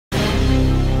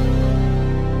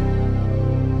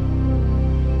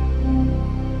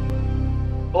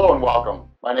and welcome.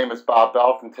 My name is Bob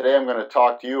Belf, and today I'm going to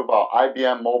talk to you about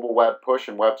IBM Mobile Web Push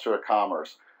and WebSphere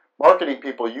eCommerce. Marketing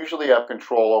people usually have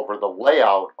control over the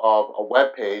layout of a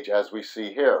web page as we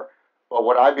see here. But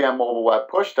what IBM Mobile Web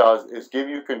Push does is give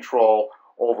you control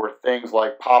over things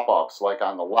like pop-ups, like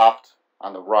on the left,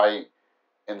 on the right,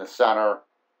 in the center,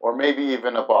 or maybe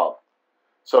even above.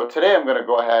 So today I'm going to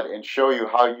go ahead and show you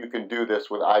how you can do this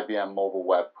with IBM Mobile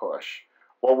Web Push.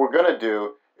 What we're going to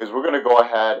do is we're going to go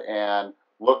ahead and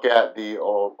look at the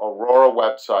Aurora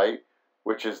website,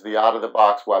 which is the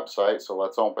out-of-the-box website. So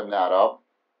let's open that up.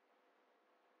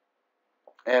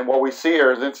 And what we see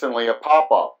here is instantly a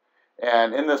pop-up.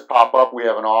 And in this pop-up, we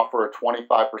have an offer of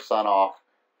 25% off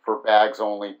for bags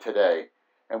only today.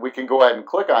 And we can go ahead and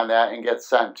click on that and get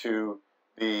sent to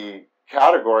the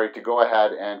category to go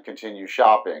ahead and continue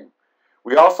shopping.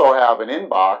 We also have an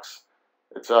inbox.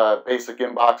 It's a basic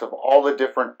inbox of all the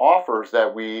different offers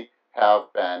that we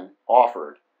have been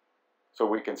offered. So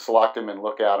we can select them and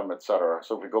look at them, etc.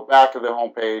 So if we go back to the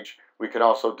home page, we can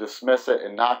also dismiss it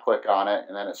and not click on it,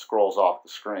 and then it scrolls off the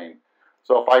screen.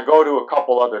 So if I go to a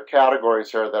couple other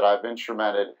categories here that I've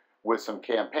instrumented with some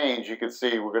campaigns, you can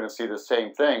see we're going to see the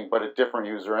same thing, but a different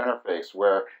user interface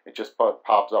where it just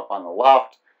pops up on the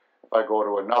left. If I go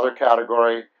to another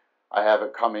category, I have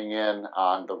it coming in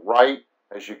on the right,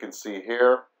 as you can see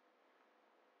here.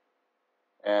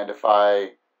 And if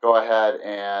I go ahead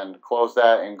and close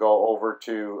that and go over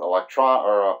to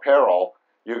apparel,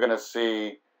 you're going to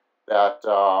see that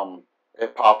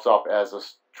it pops up as a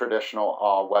traditional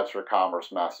WebSphere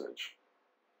eCommerce message.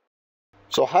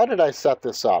 So how did I set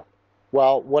this up?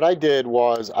 Well, what I did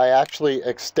was I actually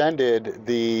extended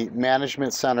the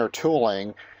Management Center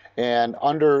tooling, and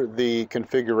under the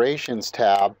Configurations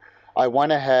tab, I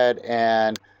went ahead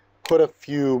and put a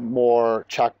few more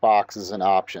checkboxes and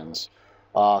options.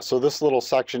 So this little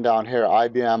section down here,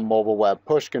 IBM Mobile Web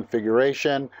Push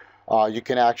configuration, you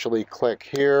can actually click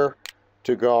here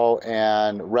to go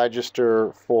and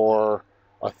register for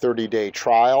a 30-day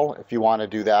trial if you want to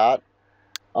do that.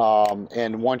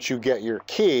 And once you get your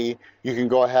key, you can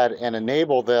go ahead and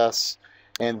enable this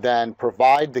and then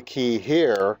provide the key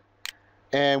here.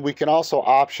 And we can also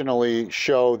optionally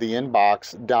show the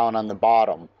inbox down on the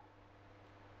bottom,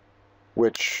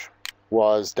 which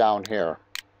was down here.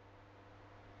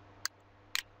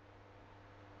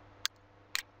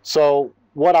 So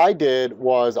what I did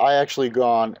was I actually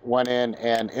went in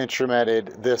and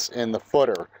instrumented this in the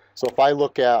footer. So if I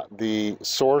look at the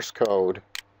source code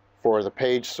for the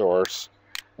page source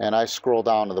and I scroll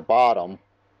down to the bottom,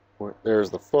 there's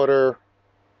the footer,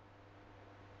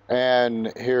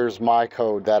 and here's my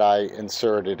code that I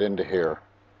inserted into here.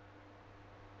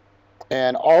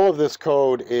 And all of this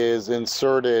code is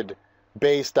inserted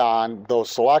based on those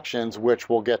selections, which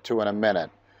we'll get to in a minute.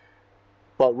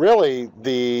 But really,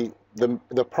 the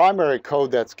primary code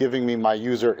that's giving me my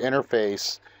user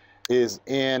interface is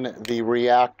in the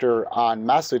reactor on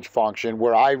message function,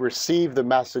 where I receive the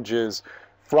messages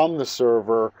from the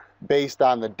server based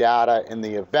on the data in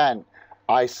the event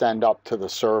I send up to the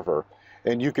server.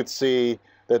 And you could see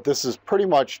that this is pretty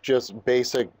much just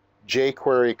basic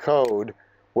jQuery code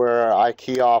where I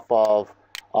key off of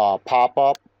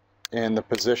pop-up in the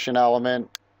position element,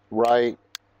 right,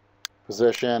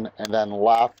 position, and then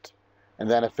left. And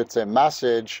then if it's a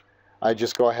message, I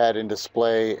just go ahead and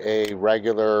display a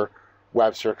regular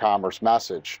WebSphere eCommerce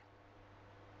message.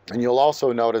 And you'll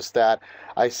also notice that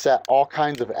I set all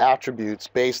kinds of attributes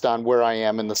based on where I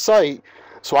am in the site,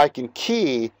 so I can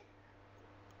key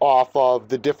off of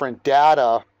the different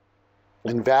data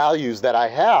and values that I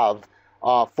have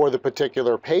for the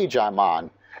particular page I'm on.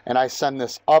 And I send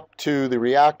this up to the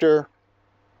reactor,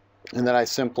 and then I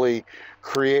simply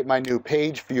create my new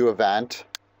page view event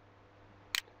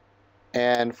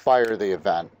and fire the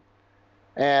event.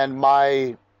 And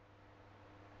my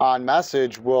on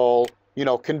message will,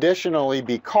 conditionally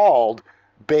be called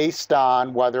based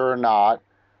on whether or not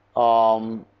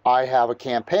I have a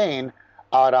campaign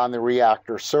out on the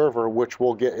reactor server, which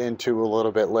we'll get into a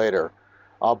little bit later.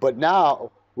 But now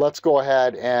let's go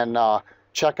ahead and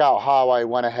check out how I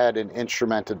went ahead and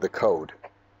instrumented the code.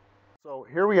 So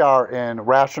here we are in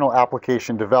Rational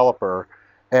Application Developer,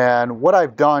 and what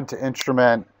I've done to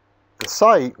instrument the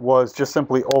site was just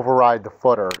simply override the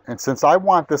footer. And since I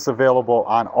want this available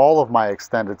on all of my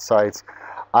extended sites,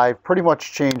 I've pretty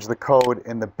much changed the code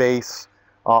in the base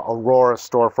Aurora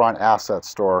storefront asset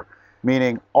store,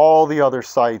 meaning all the other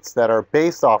sites that are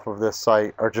based off of this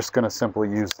site are just going to simply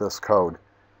use this code.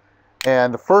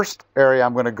 And the first area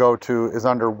I'm going to go to is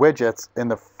under widgets in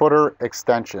the footer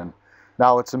extension.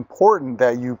 Now it's important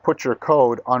that you put your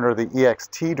code under the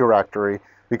ext directory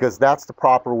because that's the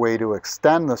proper way to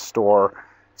extend the store,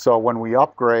 so when we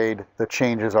upgrade, the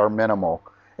changes are minimal.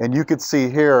 And you can see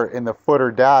here in the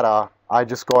footer data, I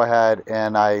just go ahead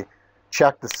and I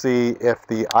check to see if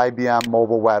the IBM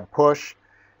mobile web push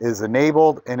is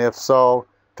enabled, and if so,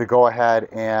 to go ahead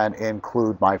and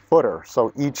include my footer.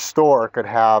 So each store could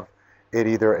have it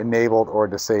either enabled or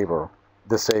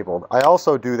disabled. I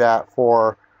also do that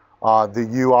for the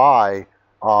UI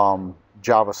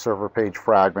Java server page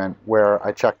fragment, where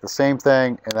I check the same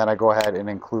thing and then I go ahead and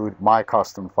include my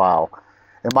custom file.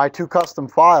 And my two custom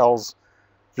files,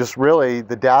 just really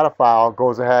the data file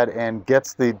goes ahead and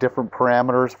gets the different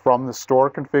parameters from the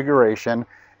store configuration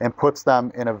and puts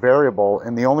them in a variable.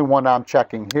 And the only one I'm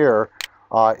checking here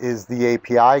is the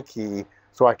API key,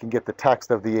 so I can get the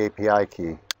text of the API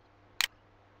key.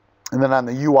 And then on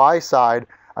the UI side,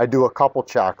 I do a couple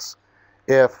checks.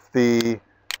 If the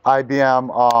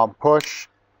IBM push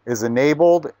is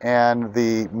enabled and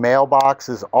the mailbox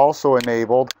is also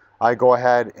enabled, I go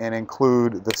ahead and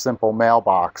include the simple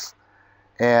mailbox.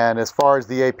 And as far as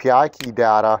the API key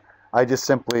data, I just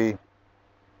simply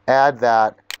add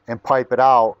that and pipe it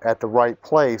out at the right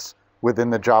place within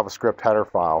the JavaScript header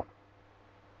file.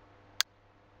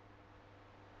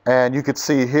 And you can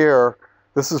see here,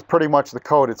 this is pretty much the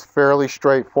code. It's fairly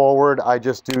straightforward. I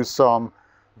just do some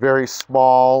very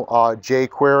small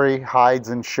jQuery hides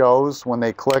and shows when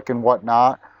they click and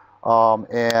whatnot.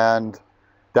 And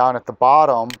down at the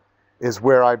bottom is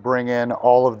where I bring in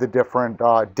all of the different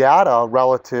data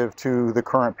relative to the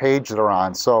current page they're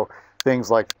on. So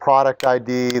things like product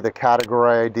ID, the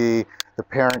category ID, the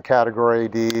parent category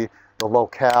ID, the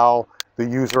locale, the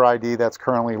user ID that's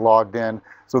currently logged in.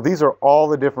 So these are all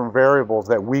the different variables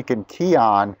that we can key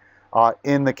on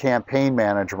in the campaign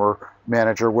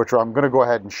manager, which I'm going to go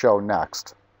ahead and show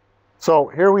next. So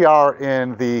here we are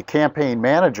in the campaign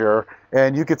manager,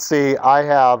 and you can see I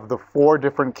have the 4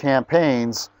 different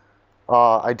campaigns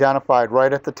identified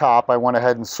right at the top. I went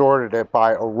ahead and sorted it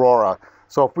by Aurora.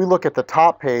 So if we look at the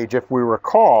top page, if we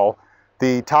recall,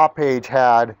 the top page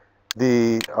had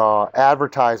the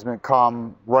advertisement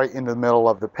come right in the middle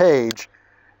of the page.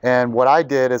 And what I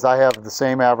did is I have the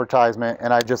same advertisement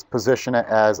and I just position it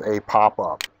as a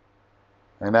pop-up.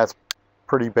 And that's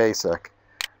pretty basic.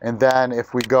 And then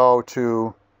if we go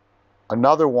to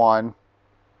another one,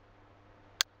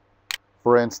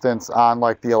 for instance, on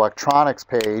like the electronics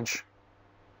page,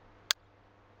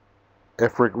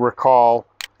 if we recall,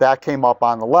 that came up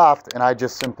on the left and I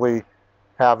just simply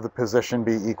have the position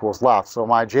be equals left. So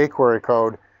my jQuery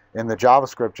code in the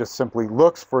JavaScript just simply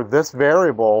looks for this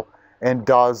variable and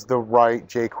does the right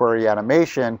jQuery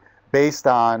animation based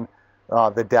on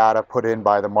the data put in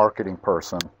by the marketing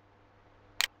person.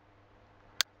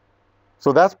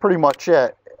 So that's pretty much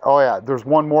it. Oh yeah, there's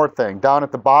one more thing. Down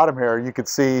at the bottom here, you can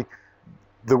see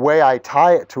the way I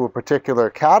tie it to a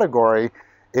particular category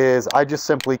is I just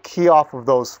simply key off of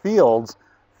those fields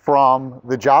from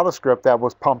the JavaScript that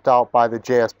was pumped out by the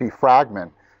JSP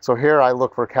fragment. So here I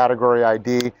look for category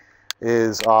ID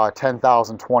is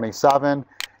 10,027,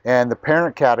 and the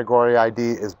parent category ID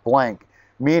is blank,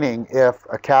 meaning if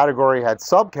a category had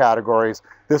subcategories,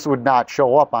 this would not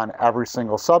show up on every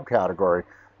single subcategory.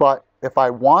 But if I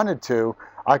wanted to,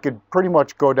 I could pretty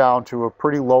much go down to a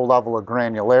pretty low level of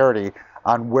granularity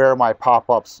on where my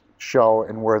pop-ups show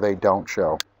and where they don't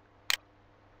show.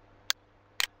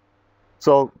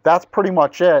 So that's pretty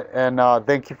much it, and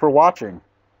thank you for watching.